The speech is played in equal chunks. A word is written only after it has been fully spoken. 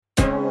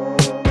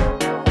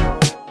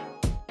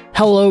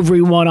Hello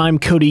everyone, I'm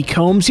Cody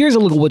Combs. Here's a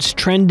look at what's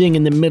trending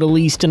in the Middle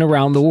East and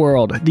around the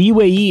world. The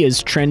UAE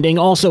is trending,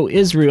 also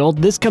Israel.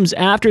 This comes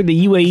after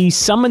the UAE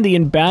summoned the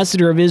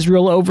ambassador of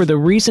Israel over the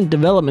recent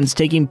developments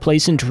taking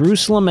place in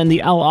Jerusalem and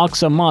the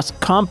Al-Aqsa Mosque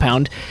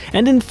compound,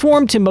 and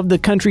informed him of the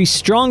country's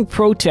strong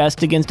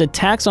protest against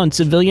attacks on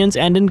civilians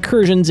and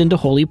incursions into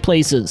holy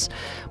places.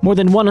 More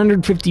than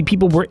 150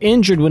 people were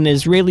injured when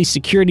Israeli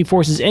security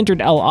forces entered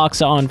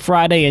Al-Aqsa on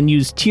Friday and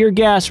used tear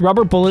gas,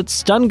 rubber bullets,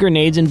 stun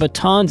grenades, and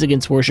batons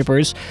against worshippers.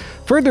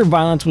 Further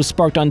violence was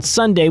sparked on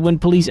Sunday when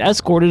police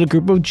escorted a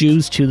group of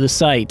Jews to the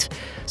site.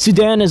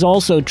 Sudan is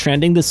also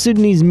trending. The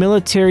Sudanese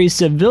military's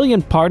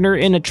civilian partner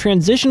in a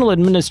transitional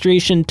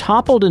administration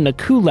toppled in a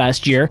coup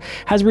last year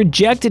has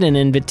rejected an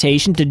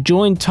invitation to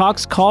join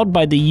talks called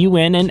by the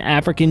UN and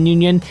African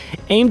Union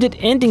aimed at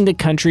ending the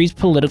country's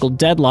political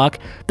deadlock.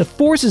 The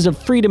Forces of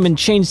Freedom and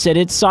Change said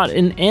it sought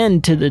an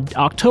end to the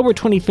October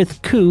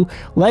 25th coup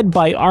led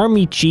by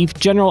Army Chief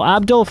General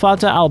Abdel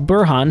Fattah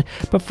al-Burhan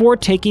before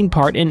taking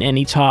part in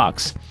any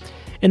talks.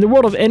 In the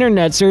world of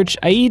internet search,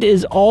 Eid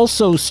is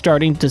also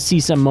starting to see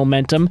some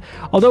momentum.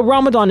 Although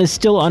Ramadan is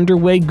still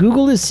underway,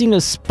 Google is seeing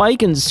a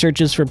spike in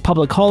searches for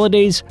public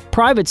holidays,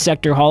 private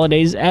sector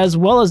holidays, as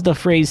well as the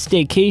phrase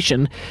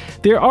staycation.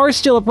 There are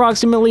still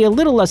approximately a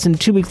little less than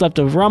 2 weeks left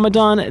of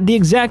Ramadan. The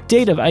exact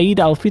date of Eid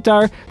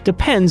al-Fitr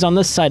depends on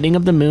the sighting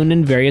of the moon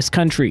in various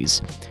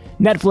countries.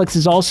 Netflix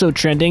is also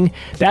trending.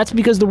 That's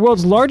because the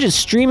world's largest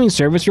streaming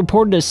service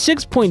reported a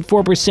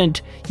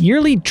 6.4%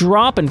 yearly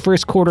drop in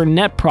first quarter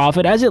net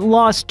profit as it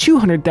lost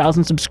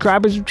 200,000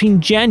 subscribers between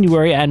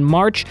January and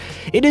March.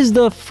 It is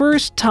the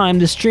first time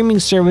the streaming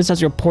service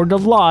has reported a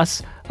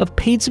loss of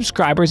paid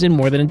subscribers in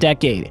more than a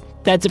decade.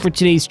 That's it for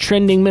today's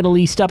Trending Middle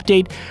East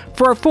update.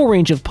 For our full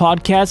range of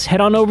podcasts,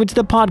 head on over to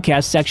the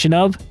podcast section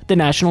of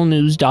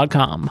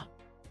thenationalnews.com.